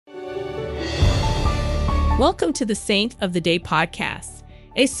Welcome to the Saint of the Day podcast,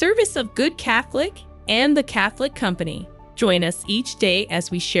 a service of Good Catholic and the Catholic Company. Join us each day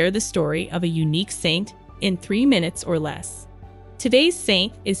as we share the story of a unique saint in 3 minutes or less. Today's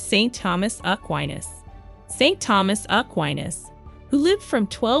saint is Saint Thomas Aquinas. Saint Thomas Aquinas, who lived from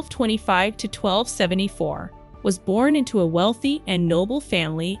 1225 to 1274, was born into a wealthy and noble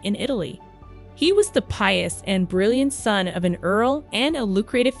family in Italy. He was the pious and brilliant son of an earl, and a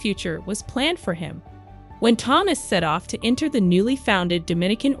lucrative future was planned for him. When Thomas set off to enter the newly founded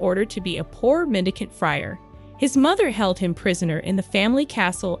Dominican order to be a poor mendicant friar, his mother held him prisoner in the family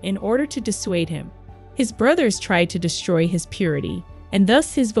castle in order to dissuade him. His brothers tried to destroy his purity, and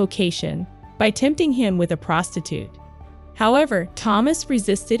thus his vocation, by tempting him with a prostitute. However, Thomas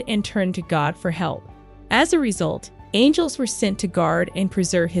resisted and turned to God for help. As a result, angels were sent to guard and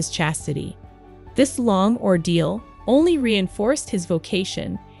preserve his chastity. This long ordeal only reinforced his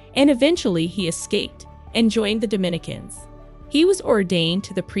vocation, and eventually he escaped and joined the Dominicans. He was ordained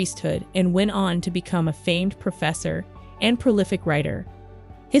to the priesthood and went on to become a famed professor and prolific writer.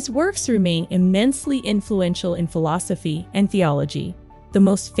 His works remain immensely influential in philosophy and theology, the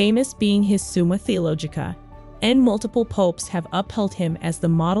most famous being his Summa Theologica, and multiple popes have upheld him as the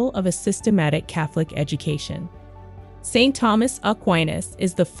model of a systematic Catholic education. Saint Thomas Aquinas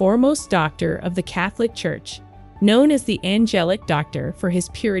is the foremost doctor of the Catholic Church, known as the Angelic Doctor for his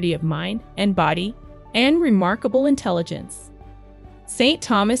purity of mind and body and remarkable intelligence. Saint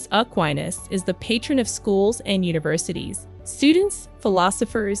Thomas Aquinas is the patron of schools and universities, students,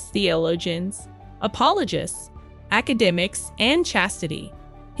 philosophers, theologians, apologists, academics, and chastity.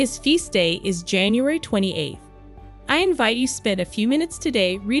 His feast day is January 28th. I invite you to spend a few minutes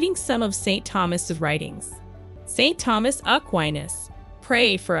today reading some of Saint Thomas's writings. Saint Thomas Aquinas,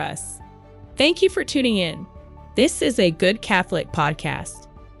 pray for us. Thank you for tuning in. This is a Good Catholic podcast.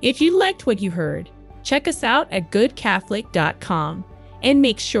 If you liked what you heard, check us out at goodcatholic.com and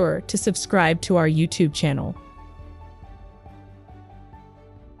make sure to subscribe to our YouTube channel.